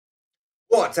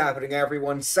What's happening,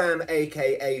 everyone? Sam,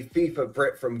 aka FIFA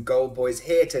Brit from Gold Boys,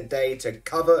 here today to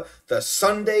cover the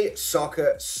Sunday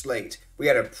soccer slate. We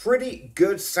had a pretty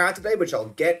good Saturday, which I'll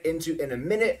get into in a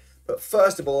minute, but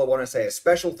first of all, I want to say a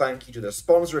special thank you to the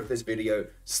sponsor of this video,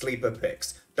 Sleeper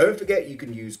Picks. Don't forget you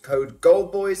can use code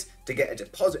GOLDBOYS to get a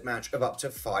deposit match of up to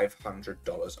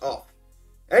 $500 off.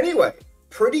 Anyway,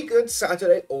 pretty good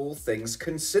Saturday, all things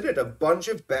considered. A bunch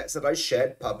of bets that I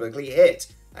shared publicly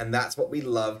hit. And that's what we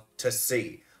love to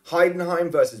see.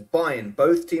 Heidenheim versus Bayern,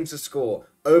 both teams to score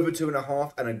over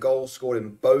 2.5 and a goal scored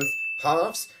in both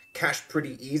halves. Cashed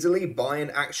pretty easily. Bayern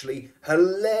actually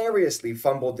hilariously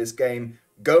fumbled this game,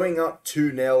 going up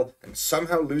 2-0 and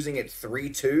somehow losing it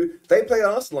 3-2. They play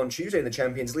Arsenal on Tuesday in the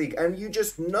Champions League, and you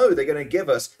just know they're going to give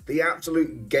us the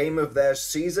absolute game of their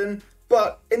season.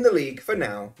 But in the league, for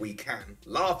now, we can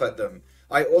laugh at them.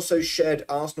 I also shared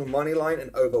Arsenal moneyline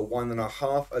and over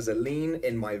 1.5 as a lean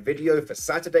in my video for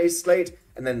Saturday's slate,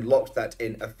 and then locked that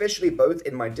in officially both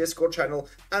in my Discord channel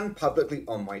and publicly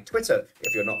on my Twitter.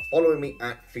 If you're not following me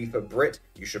at FIFA Brit,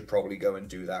 you should probably go and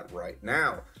do that right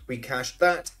now. We cashed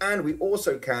that, and we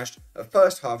also cashed a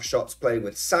first half shots play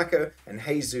with Saka and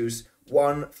Jesus,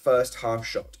 one first half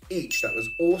shot each. That was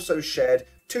also shared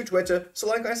to Twitter, so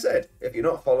like I said, if you're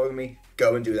not following me,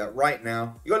 go and do that right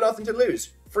now. You got nothing to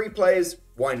lose. Free players,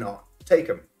 why not? Take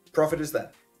them. Profit is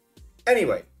there.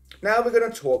 Anyway, now we're going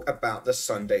to talk about the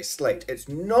Sunday slate. It's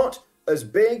not as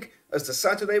big as the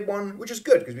Saturday one, which is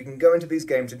good because we can go into these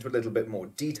games into a little bit more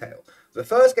detail. The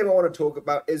first game I want to talk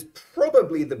about is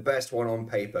probably the best one on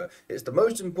paper. It's the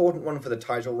most important one for the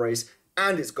title race,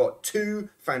 and it's got two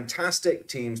fantastic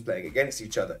teams playing against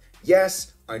each other.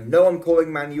 Yes, I know I'm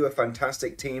calling Man U a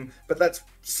fantastic team, but that's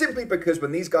simply because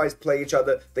when these guys play each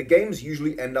other, the games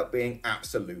usually end up being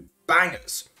absolute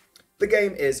bangers. The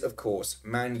game is, of course,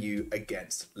 Man U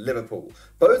against Liverpool.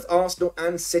 Both Arsenal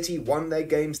and City won their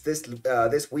games this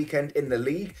weekend in the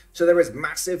league, so there is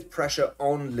massive pressure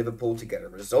on Liverpool to get a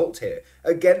result here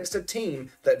against a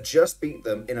team that just beat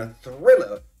them in a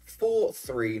thriller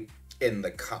 4-3 in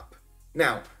the Cup.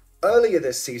 Now, earlier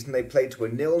this season, they played to a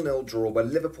 0-0 draw where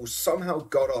Liverpool somehow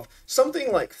got off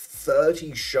something like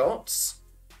 30 shots,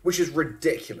 which is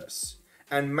ridiculous.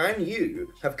 And Man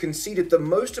U have conceded the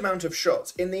most amount of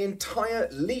shots in the entire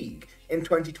league in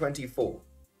 2024.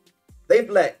 They've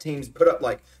let teams put up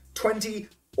like 20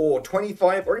 or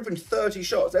 25 or even 30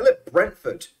 shots. They let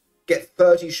Brentford get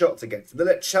 30 shots against them.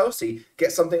 They let Chelsea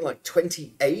get something like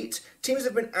 28. Teams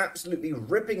have been absolutely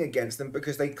ripping against them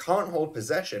because they can't hold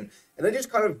possession, and they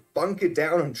just kind of bunker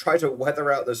down and try to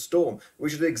weather out the storm,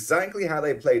 which is exactly how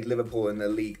they played Liverpool in the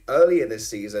league earlier this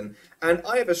season. And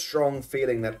I have a strong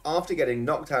feeling that after getting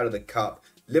knocked out of the Cup,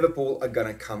 Liverpool are going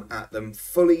to come at them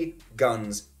fully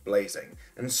guns blazing.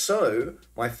 And so,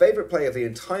 my favourite play of the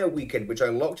entire weekend, which I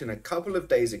locked in a couple of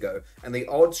days ago, and the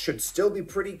odds should still be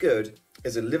pretty good,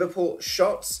 is a Liverpool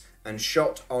shots and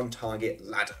shot on target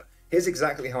ladder. Here's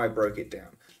exactly how I broke it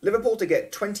down. Liverpool to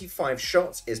get 25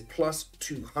 shots is plus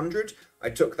 200.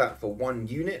 I took that for 1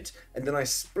 unit, and then I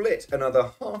split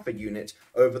another half a unit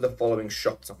over the following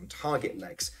shots on target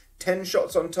legs. 10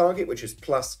 shots on target, which is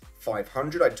plus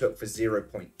 500, I took for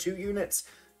 0.2 units.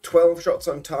 12 shots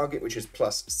on target, which is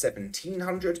plus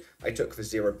 1700, I took for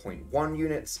 0.1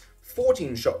 units.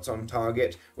 14 shots on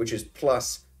target, which is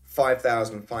plus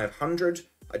 5,500,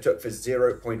 I took for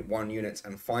 0.1 units.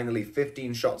 And finally,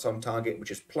 15 shots on target,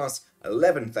 which is plus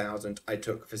 11,000, I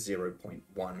took for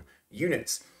 0.1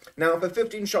 units. Now, for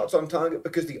 15 shots on target,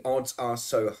 because the odds are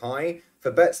so high,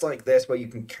 for bets like this where you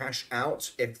can cash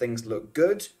out if things look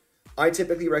good, I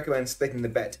typically recommend splitting the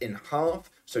bet in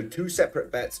half, so 2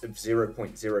 separate bets of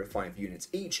 0.05 units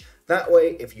each. That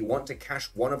way, if you want to cash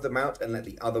one of them out and let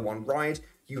the other one ride,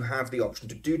 you have the option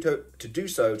to do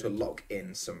so to lock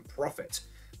in some profit.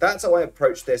 That's how I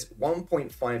approach this.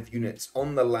 1.5 units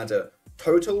on the ladder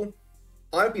total.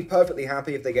 I'd be perfectly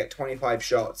happy if they get 25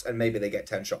 shots and maybe they get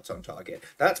 10 shots on target.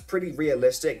 That's pretty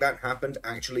realistic. That happened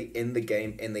actually in the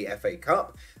game in the FA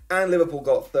Cup. And Liverpool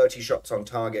got 30 shots on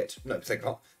target. No,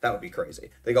 that would be crazy.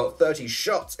 They got 30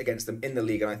 shots against them in the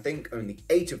league, and I think only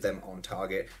 8 of them on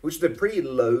target, which is a pretty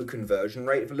low conversion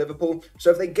rate for Liverpool.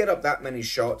 So if they get up that many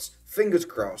shots, fingers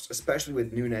crossed, especially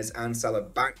with Nunes and Salah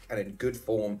back and in good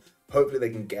form, hopefully they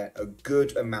can get a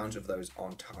good amount of those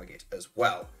on target as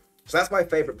well. So that's my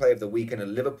favourite play of the week, in a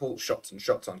Liverpool shots and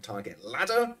shots on target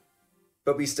ladder.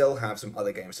 But we still have some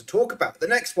other games to talk about. The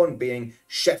next one being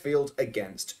Sheffield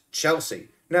against Chelsea.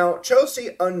 Now,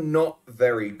 Chelsea are not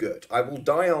very good. I will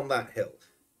die on that hill.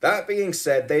 That being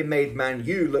said, they made Man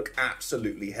U look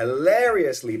absolutely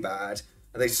hilariously bad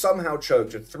and they somehow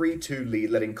choked a 3-2 lead,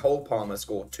 letting Cole Palmer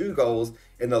score 2 goals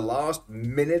in the last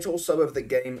minute or so of the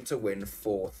game to win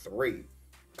 4-3.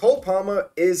 Cole Palmer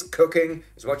is cooking,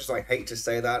 as much as I hate to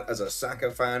say that as a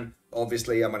Saka fan.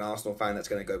 Obviously, I'm an Arsenal fan, that's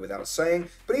going to go without saying,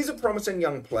 but he's a promising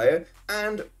young player,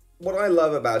 and what I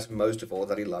love about him most of all is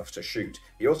that he loves to shoot.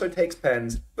 He also takes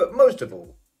pens, but most of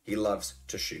all, he loves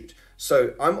to shoot.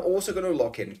 So I'm also going to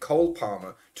lock in Cole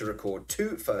Palmer to record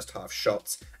 2 first half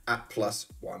shots at plus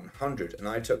 100, and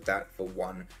I took that for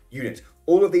 1 unit.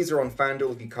 All of these are on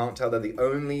FanDuel. If you can't tell, they're the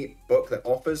only book that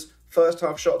offers first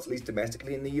half shots, at least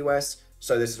domestically in the US,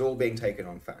 so this is all being taken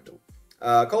on FanDuel.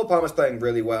 Cole Palmer's playing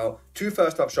really well. 2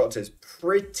 first half shots is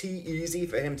pretty easy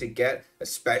for him to get,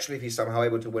 especially if he's somehow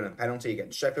able to win a penalty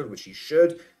against Sheffield, which he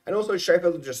should. And also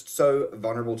Sheffield are just so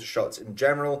vulnerable to shots in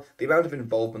general. The amount of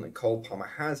involvement that Cole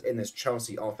Palmer has in this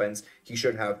Chelsea offense, he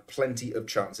should have plenty of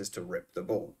chances to rip the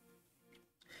ball.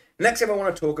 Next game I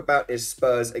want to talk about is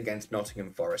Spurs against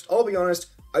Nottingham Forest. I'll be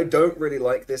honest, I don't really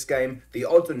like this game. The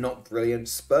odds are not brilliant.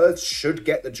 Spurs should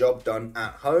get the job done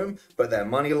at home, but their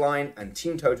money line and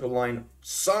team total line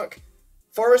suck.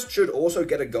 Forest should also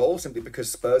get a goal simply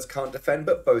because Spurs can't defend,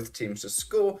 but both teams to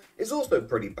score is also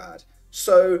pretty bad.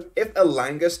 So if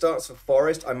Elanga starts for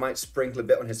Forest, I might sprinkle a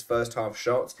bit on his first half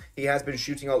shots. He has been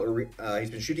shooting a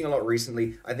lot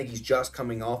recently. I think he's just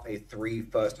coming off a 3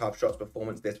 first half shots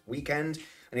performance this weekend,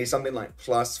 and he's something like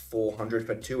plus 400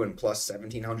 for 2 and plus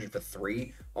 1700 for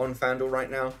 3 on FanDuel right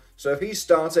now. So if he's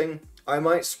starting, I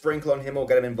might sprinkle on him or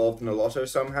get him involved in a lotto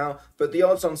somehow, but the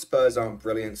odds on Spurs aren't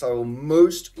brilliant, so I will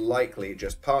most likely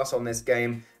just pass on this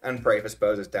game and pray for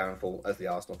Spurs' downfall as the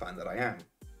Arsenal fan that I am.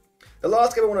 The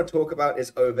last game I want to talk about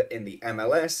is over in the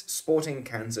MLS, Sporting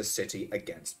Kansas City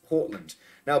against Portland.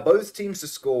 Now, both teams to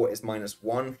score is minus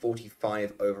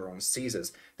 145 over on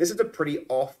Caesars. This is a pretty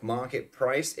off-market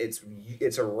price.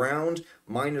 It's around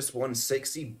minus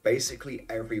 160 basically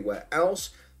everywhere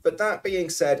else. But that being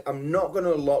said, I'm not going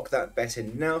to lock that bet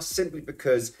in now simply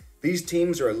because these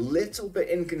teams are a little bit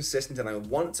inconsistent and I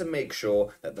want to make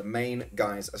sure that the main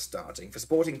guys are starting. For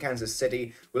Sporting Kansas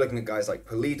City, we're looking at guys like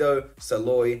Pulido,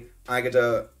 Saloy,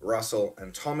 Agada, Russell,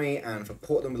 and Tommy, and for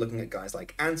Portland, we're looking at guys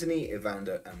like Anthony,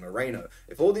 Evander, and Moreno.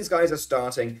 If all these guys are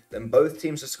starting, then both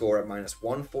teams to score at minus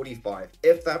 145.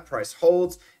 If that price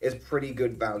holds, is pretty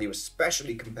good value,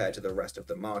 especially compared to the rest of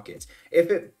the market. If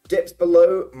it dips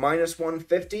below minus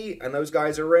 150 and those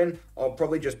guys are in, I'll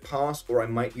probably just pass, or I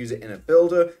might use it in a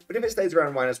builder. But if it stays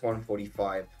around minus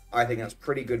 145, I think that's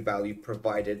pretty good value,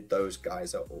 provided those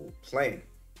guys are all playing.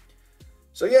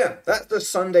 So yeah, that's the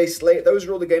Sunday slate. Those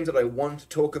are all the games that I want to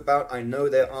talk about. I know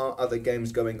there are other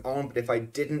games going on, but if I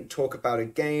didn't talk about a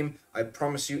game, I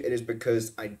promise you it is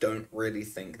because I don't really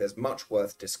think there's much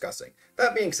worth discussing.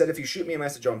 That being said, if you shoot me a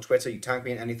message on Twitter, you tag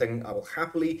me in anything, I will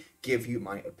happily give you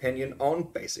my opinion on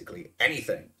basically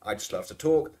anything. I just love to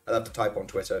talk, I love to type on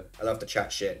Twitter, I love to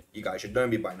chat shit. You guys should know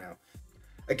me by now.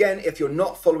 Again, if you're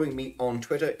not following me on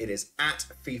Twitter, it is at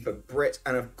FIFA Brit.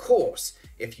 And of course,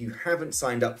 if you haven't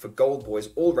signed up for Gold Boys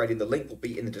already, the link will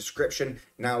be in the description.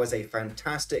 Now is a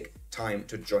fantastic time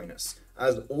to join us.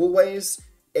 As always,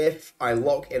 if I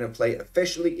lock in a play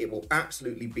officially, it will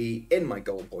absolutely be in my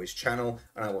Gold Boys channel,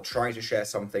 and I will try to share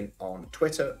something on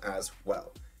Twitter as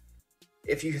well.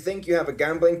 If you think you have a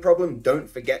gambling problem, don't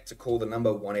forget to call the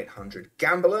number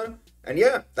 1-800-GAMBLER. And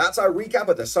yeah, that's our recap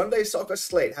of the Sunday soccer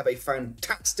slate. Have a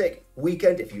fantastic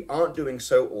weekend if you aren't doing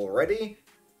so already.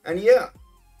 And yeah,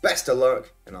 best of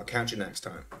luck, and I'll catch you next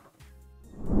time.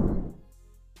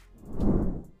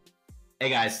 Hey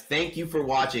guys, thank you for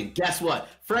watching. Guess what?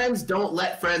 Friends don't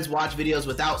let friends watch videos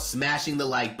without smashing the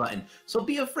like button. So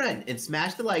be a friend and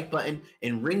smash the like button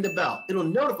and ring the bell. It'll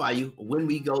notify you when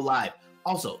we go live.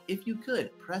 Also, if you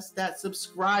could, press that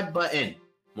subscribe button.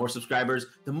 More subscribers,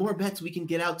 the more bets we can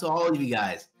get out to all of you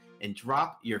guys. And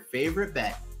drop your favorite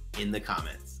bet in the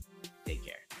comments. Take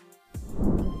care.